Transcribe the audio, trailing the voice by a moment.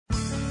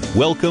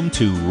Welcome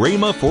to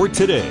Rhema for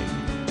Today.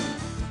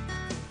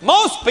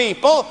 Most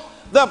people,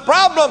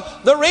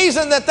 the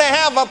reason that they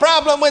have a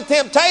problem with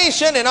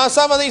temptation and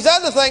some of these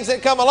other things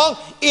that come along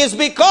is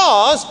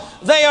because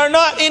they are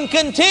not in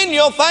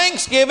continual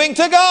thanksgiving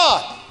to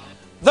God.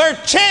 Their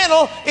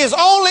channel is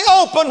only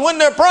open when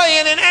they're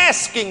praying and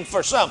asking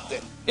for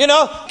something. You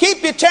know,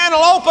 keep your channel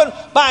open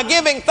by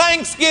giving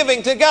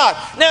thanksgiving to God.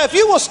 Now, if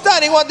you will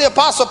study what the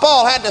Apostle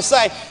Paul had to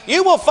say,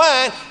 you will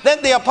find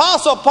that the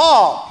Apostle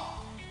Paul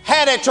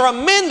had a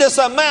tremendous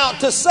amount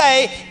to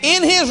say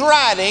in his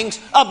writings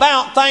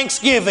about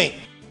thanksgiving.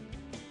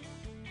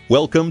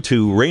 Welcome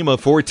to Rhema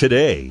for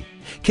Today.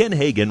 Ken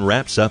Hagin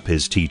wraps up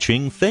his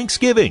teaching,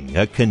 Thanksgiving,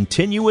 a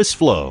Continuous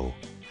Flow.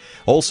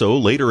 Also,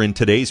 later in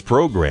today's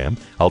program,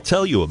 I'll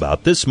tell you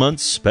about this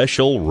month's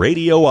special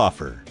radio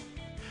offer.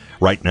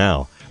 Right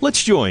now,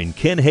 let's join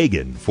Ken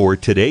Hagin for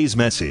today's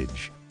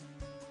message.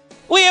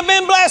 We have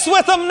been blessed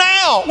with them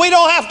now. We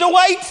don't have to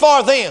wait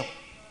for them.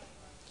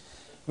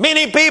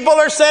 Many people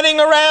are sitting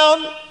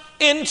around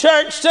in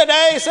church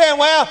today saying,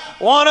 well,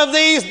 one of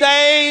these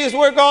days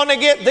we're going to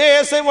get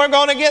this and we're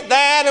going to get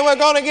that and we're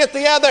going to get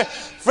the other.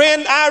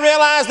 Friend, I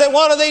realize that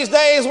one of these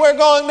days we're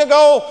going to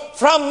go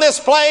from this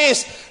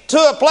place to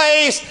a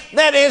place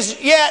that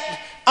is yet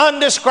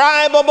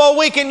undescribable.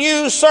 We can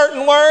use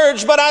certain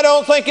words, but I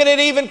don't think it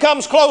even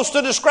comes close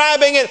to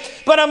describing it.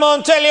 But I'm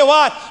going to tell you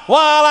what,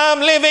 while I'm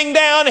living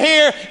down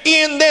here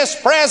in this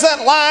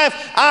present life,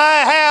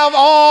 I have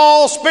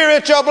all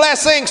spiritual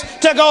blessings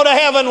to go to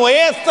heaven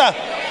with.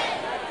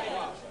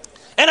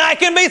 And I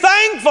can be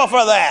thankful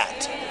for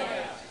that.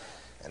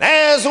 And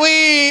as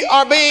we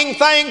are being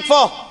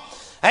thankful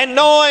and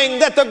knowing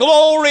that the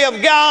glory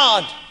of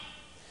God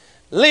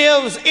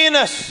lives in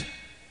us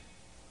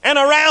and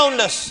around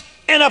us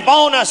and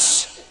upon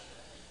us,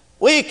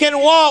 we can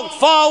walk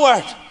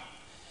forward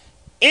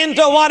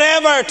into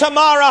whatever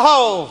tomorrow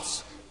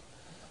holds.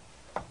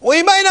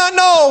 We may not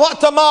know what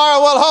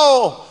tomorrow will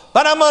hold,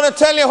 but I'm going to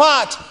tell you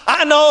what,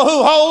 I know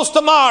who holds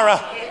tomorrow.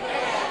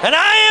 And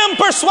I am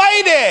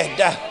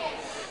persuaded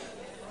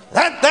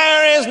that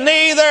there is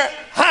neither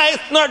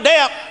height nor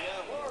depth.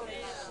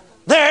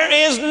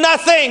 There is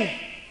nothing.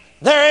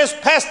 There is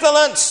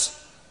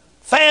pestilence,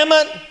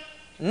 famine.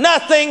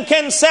 Nothing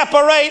can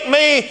separate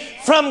me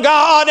from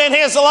God and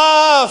His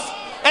love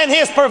and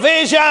His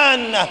provision.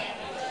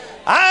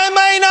 I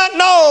may not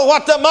know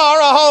what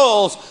tomorrow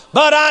holds,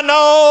 but I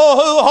know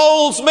who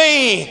holds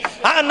me.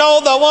 I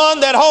know the one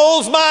that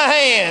holds my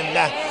hand.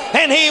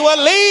 And He will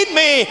lead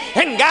me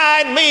and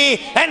guide me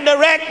and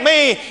direct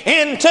me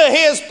into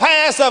His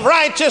paths of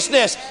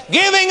righteousness,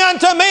 giving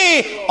unto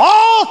me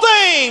all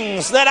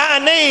things that I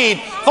need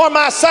for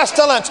my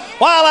sustenance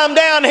while I'm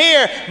down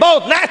here,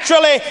 both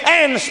naturally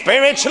and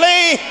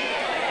spiritually.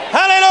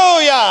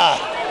 Hallelujah!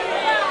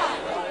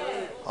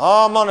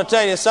 Oh, I'm going to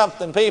tell you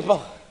something,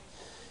 people.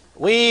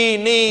 We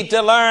need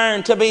to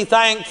learn to be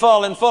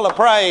thankful and full of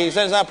praise.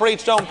 As I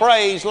preached on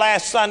praise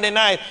last Sunday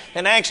night,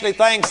 and actually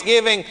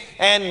Thanksgiving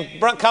and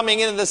coming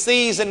into the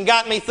season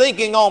got me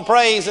thinking on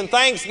praise, and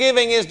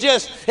Thanksgiving is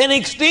just an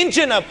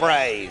extension of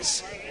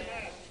praise.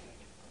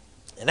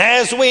 And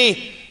as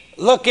we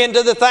look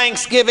into the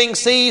Thanksgiving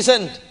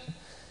season,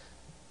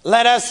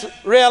 let us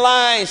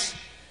realize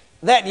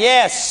that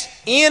yes,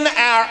 in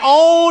our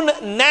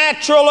own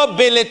natural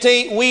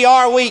ability, we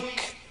are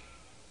weak.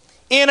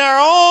 In our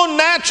own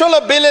natural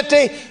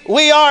ability,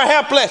 we are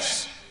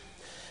helpless.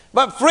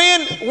 But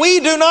friend, we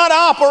do not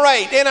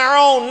operate in our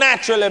own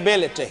natural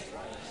ability.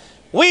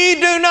 We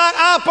do not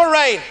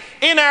operate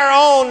in our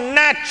own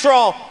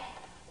natural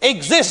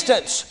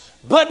existence.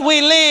 But we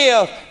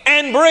live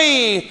and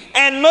breathe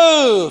and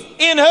move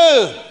in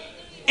who?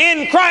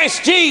 In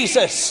Christ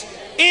Jesus.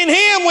 In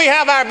Him we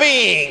have our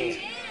being.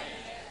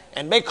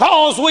 And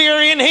because we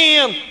are in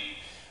Him,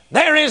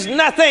 there is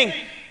nothing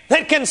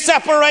that can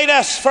separate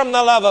us from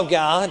the love of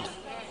God.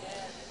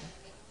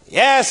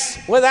 Yes,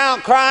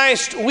 without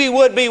Christ we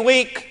would be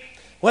weak.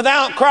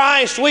 Without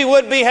Christ we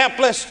would be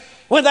helpless.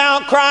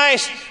 Without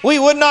Christ we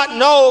would not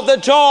know the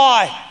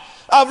joy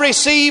of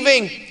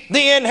receiving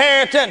the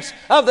inheritance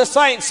of the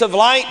saints of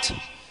light.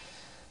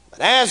 But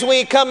as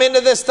we come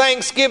into this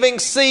Thanksgiving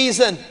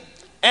season,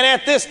 and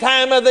at this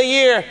time of the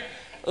year,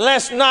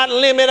 let's not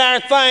limit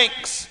our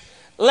thanks.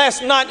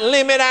 Let's not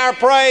limit our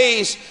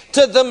praise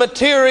to the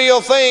material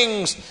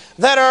things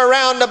that are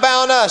around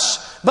about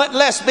us, but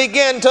let's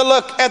begin to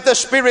look at the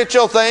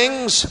spiritual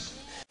things.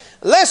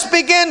 Let's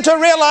begin to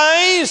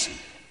realize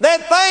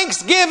that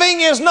Thanksgiving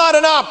is not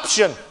an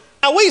option.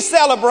 Now, we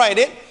celebrate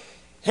it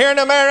here in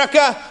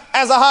America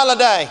as a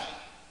holiday.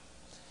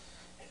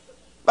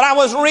 But I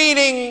was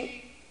reading,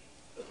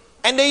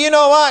 and do you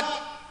know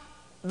what?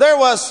 There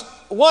was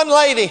one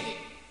lady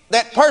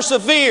that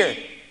persevered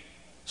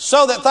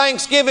so that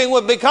Thanksgiving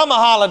would become a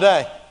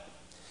holiday.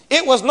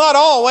 It was not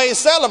always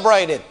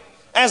celebrated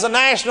as a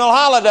national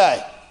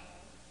holiday.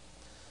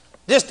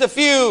 Just a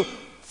few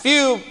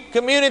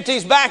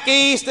communities back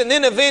east, and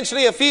then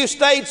eventually a few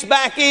states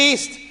back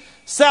east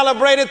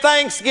celebrated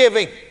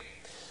Thanksgiving.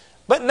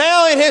 But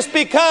now it has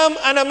become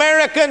an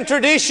American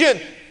tradition.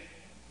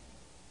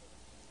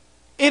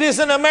 It is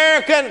an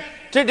American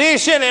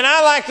tradition, and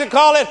I like to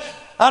call it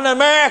an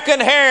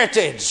American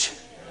heritage.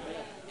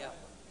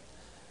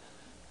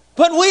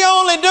 But we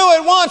only do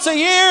it once a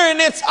year, and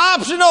it's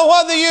optional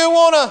whether you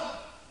want to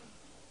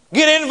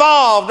get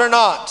involved or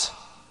not.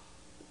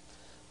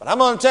 But I'm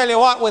going to tell you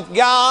what, with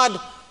God,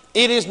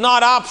 it is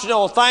not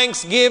optional.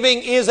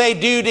 Thanksgiving is a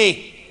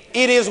duty.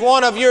 It is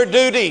one of your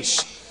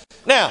duties.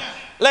 Now,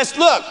 let's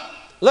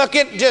look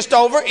at just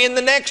over in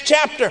the next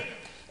chapter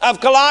of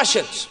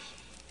Colossians.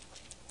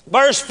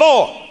 Verse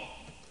 4.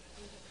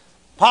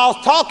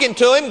 Paul's talking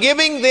to him,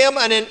 giving them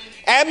an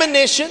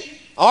admonition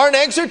or an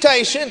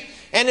exhortation.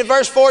 And in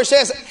verse 4 it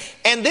says,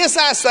 "And this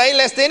I say,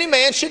 lest any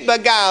man should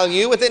beguile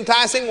you with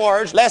enticing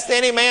words, lest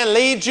any man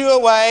lead you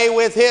away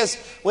with his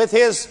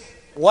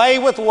way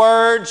with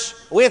words,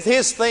 with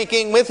his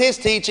thinking, with his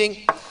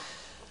teaching.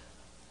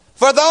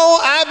 For though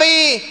I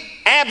be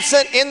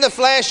absent in the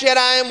flesh, yet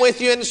I am with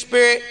you in the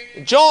spirit,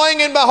 joying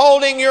in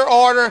beholding your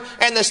order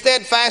and the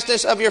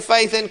steadfastness of your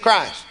faith in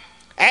Christ.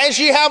 As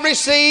you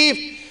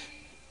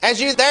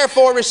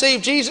therefore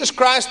receive Jesus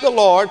Christ the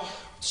Lord,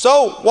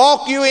 so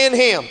walk you in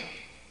Him,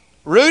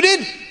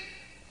 rooted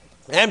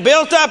and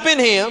built up in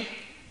Him,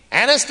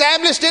 and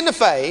established in the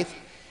faith,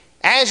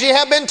 as you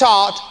have been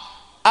taught,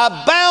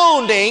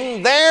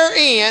 abounding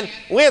therein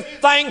with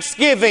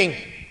thanksgiving."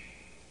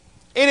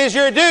 It is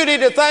your duty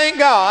to thank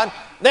God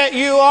that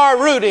you are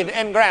rooted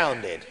and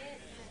grounded.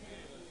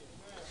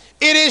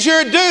 It is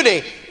your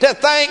duty to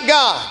thank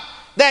God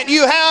that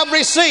you have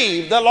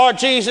received the Lord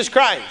Jesus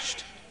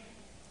Christ.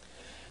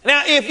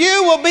 Now, if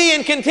you will be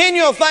in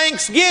continual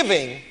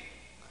thanksgiving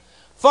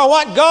for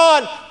what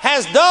God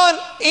has done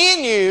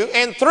in you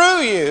and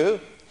through you,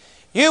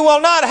 you will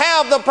not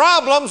have the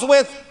problems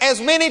with as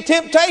many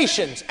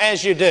temptations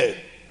as you do.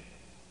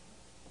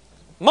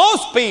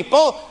 Most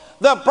people,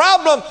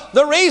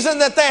 the reason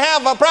that they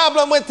have a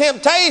problem with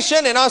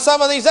temptation and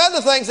some of these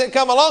other things that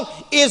come along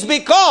is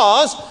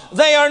because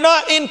they are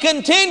not in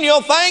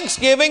continual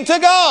thanksgiving to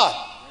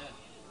God.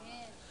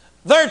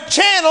 Their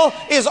channel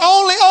is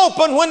only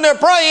open when they're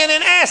praying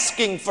and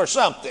asking for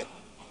something.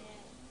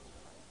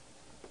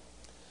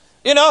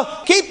 You know,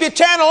 keep your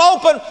channel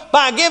open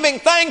by giving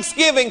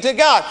thanksgiving to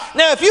God.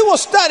 Now, if you will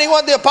study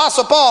what the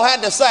Apostle Paul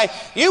had to say,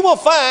 you will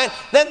find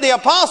that the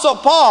Apostle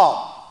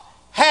Paul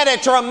had a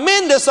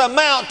tremendous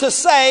amount to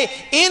say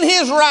in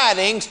his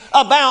writings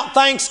about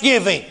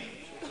thanksgiving.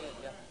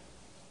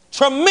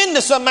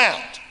 Tremendous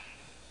amount.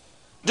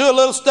 Do a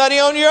little study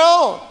on your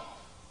own.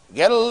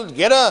 Get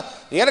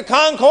a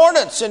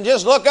concordance and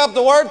just look up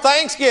the word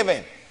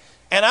thanksgiving.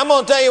 And I'm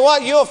going to tell you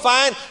what, you'll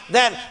find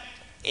that,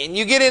 and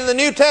you get in the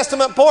New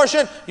Testament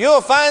portion,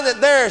 you'll find that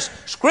there's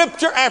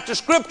scripture after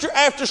scripture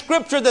after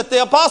scripture that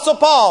the Apostle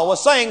Paul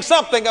was saying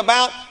something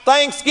about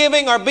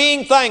thanksgiving or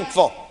being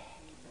thankful.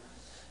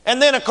 And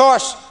then, of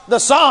course, the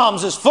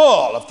Psalms is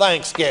full of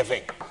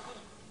thanksgiving.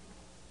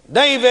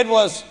 David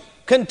was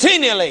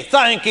continually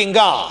thanking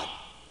God.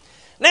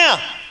 Now,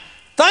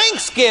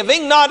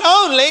 thanksgiving not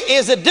only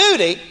is a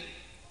duty,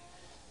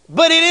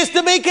 but it is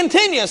to be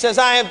continuous, as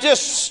I have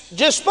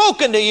just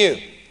spoken to you.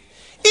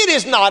 It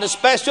is not a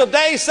special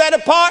day set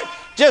apart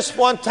just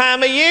one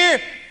time a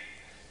year.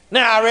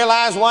 Now, I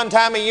realize one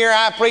time a year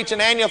I preach an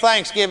annual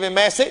Thanksgiving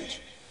message,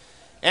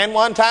 and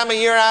one time a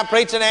year I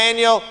preach an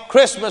annual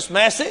Christmas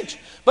message.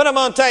 But I'm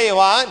going to tell you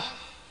what,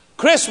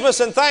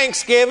 Christmas and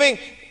Thanksgiving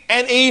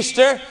and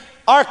Easter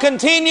are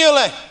continue.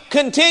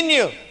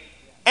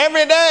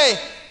 Every day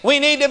we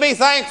need to be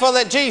thankful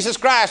that Jesus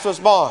Christ was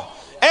born.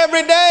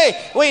 Every day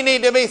we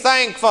need to be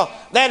thankful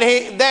that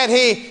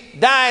He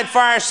died for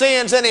our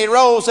sins and He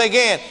rose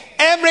again.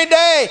 Every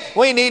day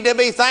we need to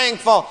be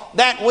thankful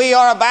that we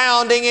are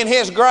abounding in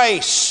His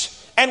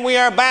grace, and we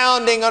are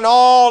abounding in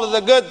all of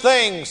the good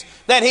things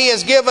that He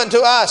has given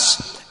to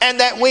us, and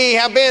that we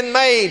have been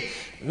made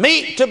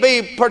meet to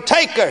be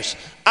partakers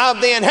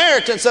of the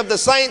inheritance of the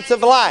saints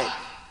of light,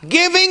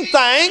 giving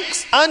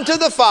thanks unto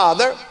the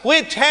Father,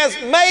 which has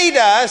made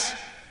us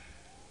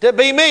to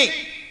be meet,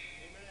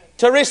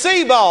 to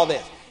receive all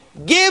this.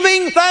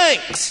 Giving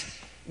thanks.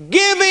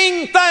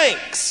 Giving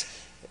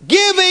thanks.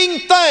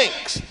 Giving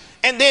thanks.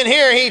 And then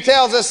here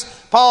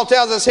Paul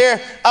tells us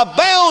here,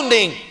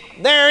 abounding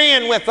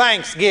therein with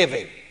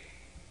thanksgiving.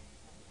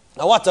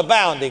 Now, what's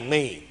abounding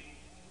mean?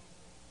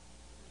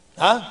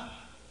 Huh?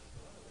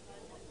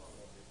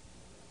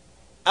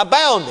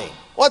 Abounding.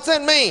 What's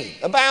that mean?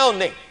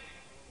 Abounding.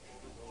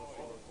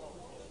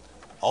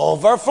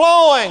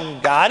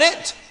 Overflowing. Got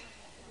it?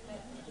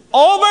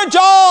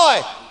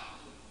 Overjoyed.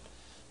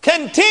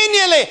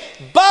 Continually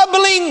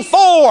bubbling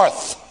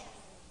forth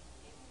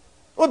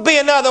would be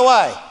another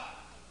way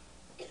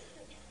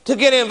to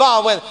get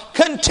involved with.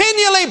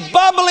 Continually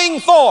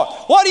bubbling forth.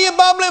 What are you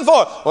bubbling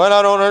for? Well,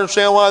 I don't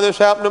understand why this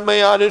happened to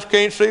me. I just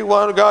can't see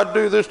why God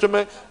do this to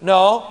me.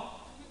 No.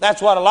 That's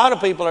what a lot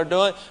of people are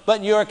doing,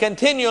 but you're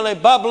continually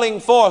bubbling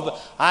forth.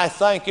 I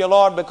thank you,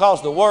 Lord,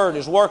 because the Word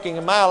is working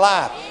in my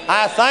life.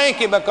 I thank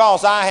you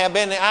because I have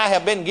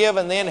been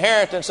given the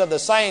inheritance of the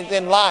saints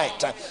in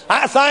light.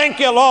 I thank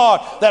you,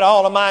 Lord, that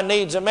all of my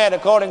needs are met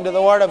according to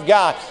the Word of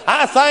God.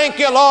 I thank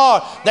you,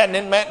 Lord, that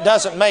it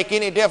doesn't make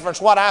any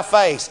difference what I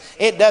face.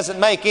 It doesn't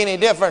make any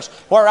difference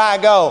where I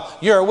go.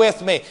 You're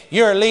with me.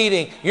 You're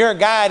leading. You're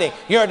guiding.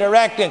 You're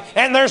directing.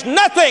 And there's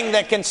nothing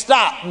that can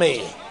stop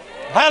me.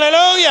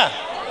 Hallelujah.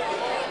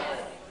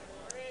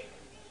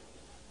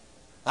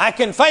 I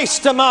can face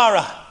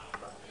tomorrow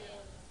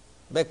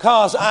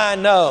because I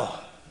know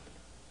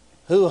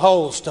who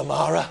holds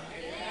tomorrow.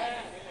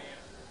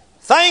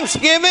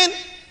 Thanksgiving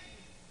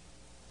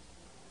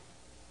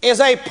is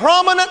a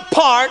prominent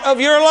part of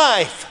your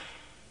life.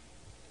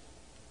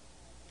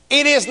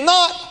 It is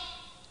not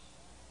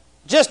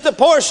just a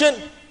portion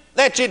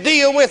that you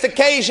deal with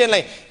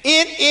occasionally.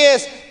 It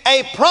is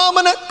a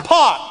prominent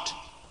part.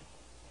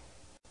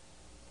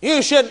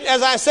 You should,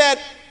 as I said,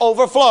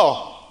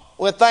 overflow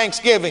with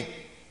thanksgiving.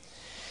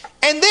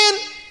 And then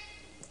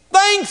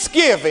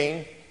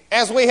thanksgiving,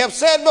 as we have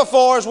said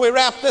before as we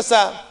wrap this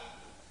up,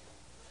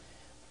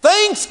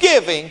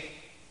 thanksgiving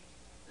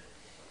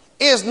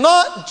is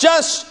not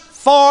just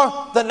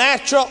for the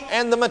natural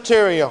and the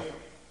material,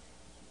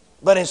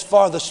 but it's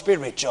for the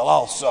spiritual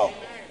also.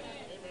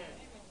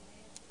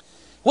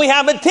 We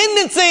have a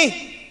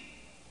tendency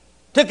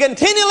to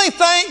continually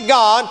thank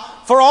God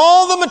for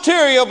all the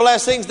material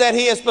blessings that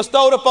He has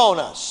bestowed upon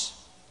us.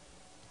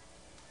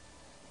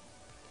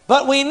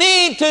 But we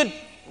need to,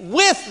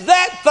 with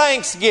that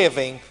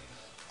thanksgiving,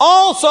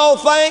 also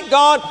thank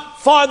God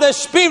for the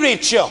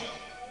spiritual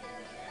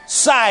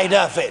side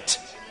of it.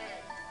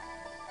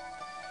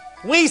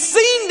 We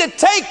seem to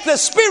take the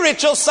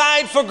spiritual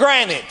side for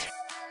granted.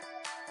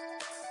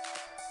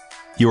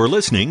 You're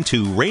listening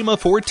to Rhema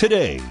for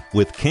Today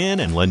with Ken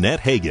and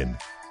Lynette Hagin.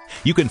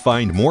 You can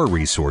find more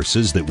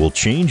resources that will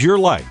change your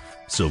life,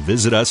 so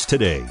visit us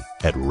today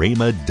at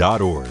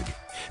rhema.org.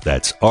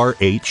 That's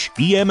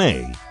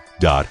RHEMA.org.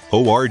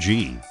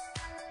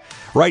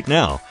 Right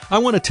now, I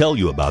want to tell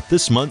you about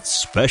this month's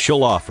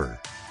special offer.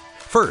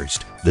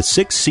 First, the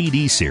 6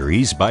 CD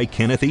series by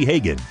Kenneth E.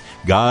 Hagin,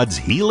 God's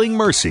Healing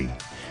Mercy,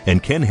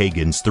 and Ken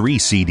Hagin's 3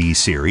 CD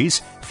series,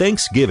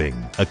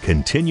 Thanksgiving, A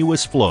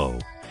Continuous Flow.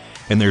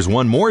 And there's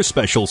one more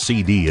special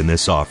CD in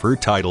this offer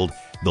titled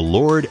The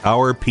Lord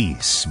Our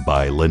Peace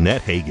by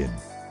Lynette Hagin.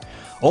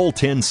 All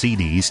 10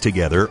 CDs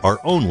together are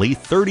only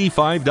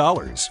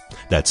 $35.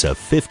 That's a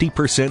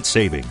 50%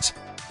 savings.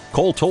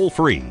 Call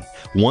toll-free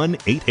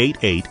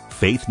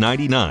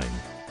 1-888-FAITH-99.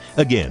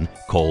 Again,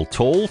 call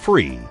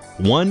toll-free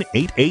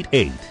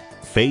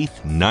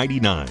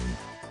 1-888-FAITH-99.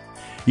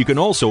 You can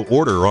also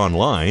order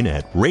online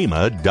at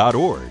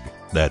rhema.org.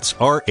 That's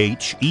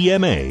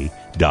RHEMA.org.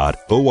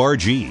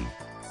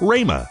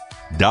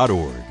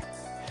 rhema.org.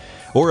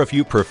 Or if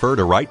you prefer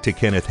to write to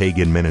Kenneth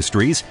Hagin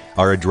Ministries,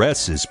 our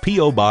address is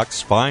P.O.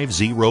 Box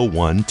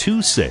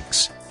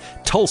 50126,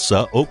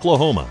 Tulsa,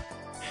 Oklahoma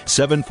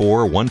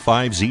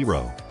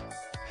 74150.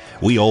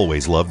 We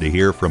always love to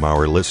hear from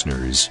our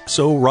listeners,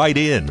 so write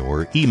in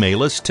or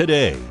email us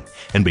today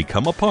and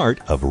become a part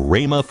of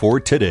Rhema for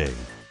Today.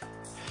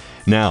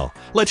 Now,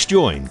 let's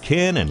join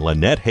Ken and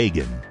Lynette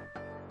Hagin.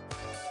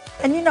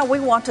 And you know, we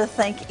want to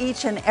thank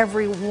each and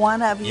every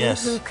one of you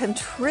who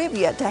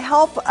contribute to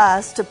help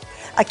us to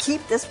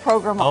keep this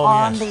program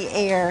on the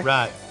air.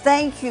 Right.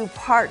 Thank you,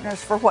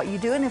 partners, for what you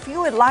do. And if you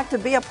would like to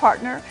be a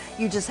partner,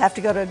 you just have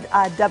to go to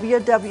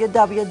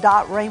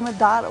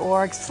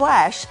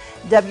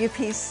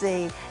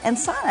www.rhema.org/WPC and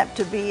sign up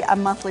to be a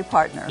monthly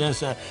partner.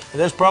 Yes,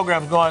 this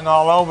program's going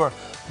all over,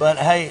 but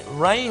hey,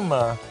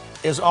 Rhema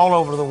is all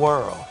over the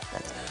world.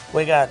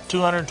 We got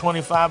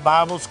 225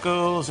 Bible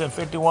schools in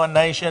 51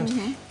 nations,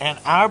 and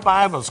our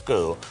Bible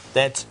school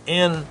that's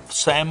in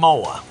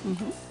Samoa,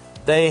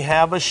 they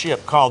have a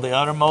ship called the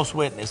Uttermost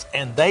Witness,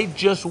 and they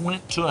just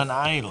went to an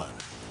island.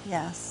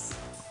 Yes.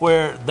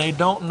 Where they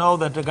don't know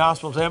that the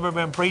gospel's ever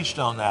been preached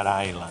on that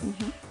island.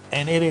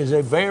 And it is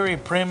a very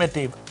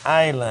primitive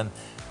island.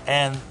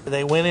 And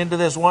they went into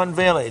this one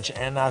village,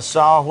 and I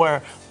saw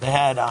where they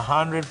had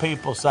 100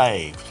 people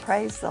saved.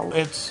 Praise the Lord.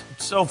 It's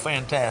so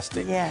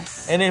fantastic.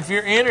 Yes. And if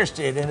you're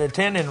interested in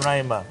attending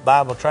Rhema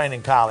Bible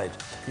Training College,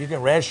 you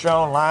can register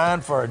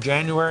online for a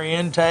January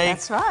intake.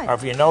 That's right. Or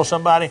if you know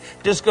somebody,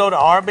 just go to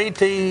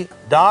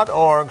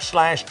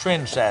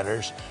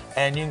rbt.org/trendsetters,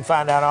 and you can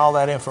find out all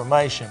that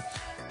information.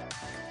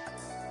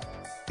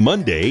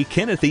 Monday,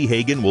 Kenneth E.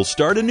 Hagin will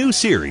start a new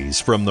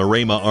series from the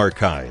Rhema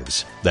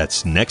Archives.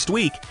 That's next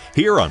week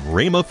here on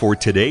Rhema for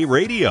Today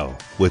Radio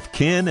with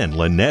Ken and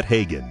Lynette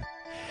Hagin.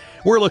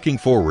 We're looking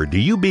forward to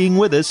you being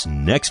with us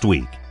next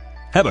week.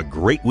 Have a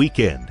great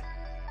weekend.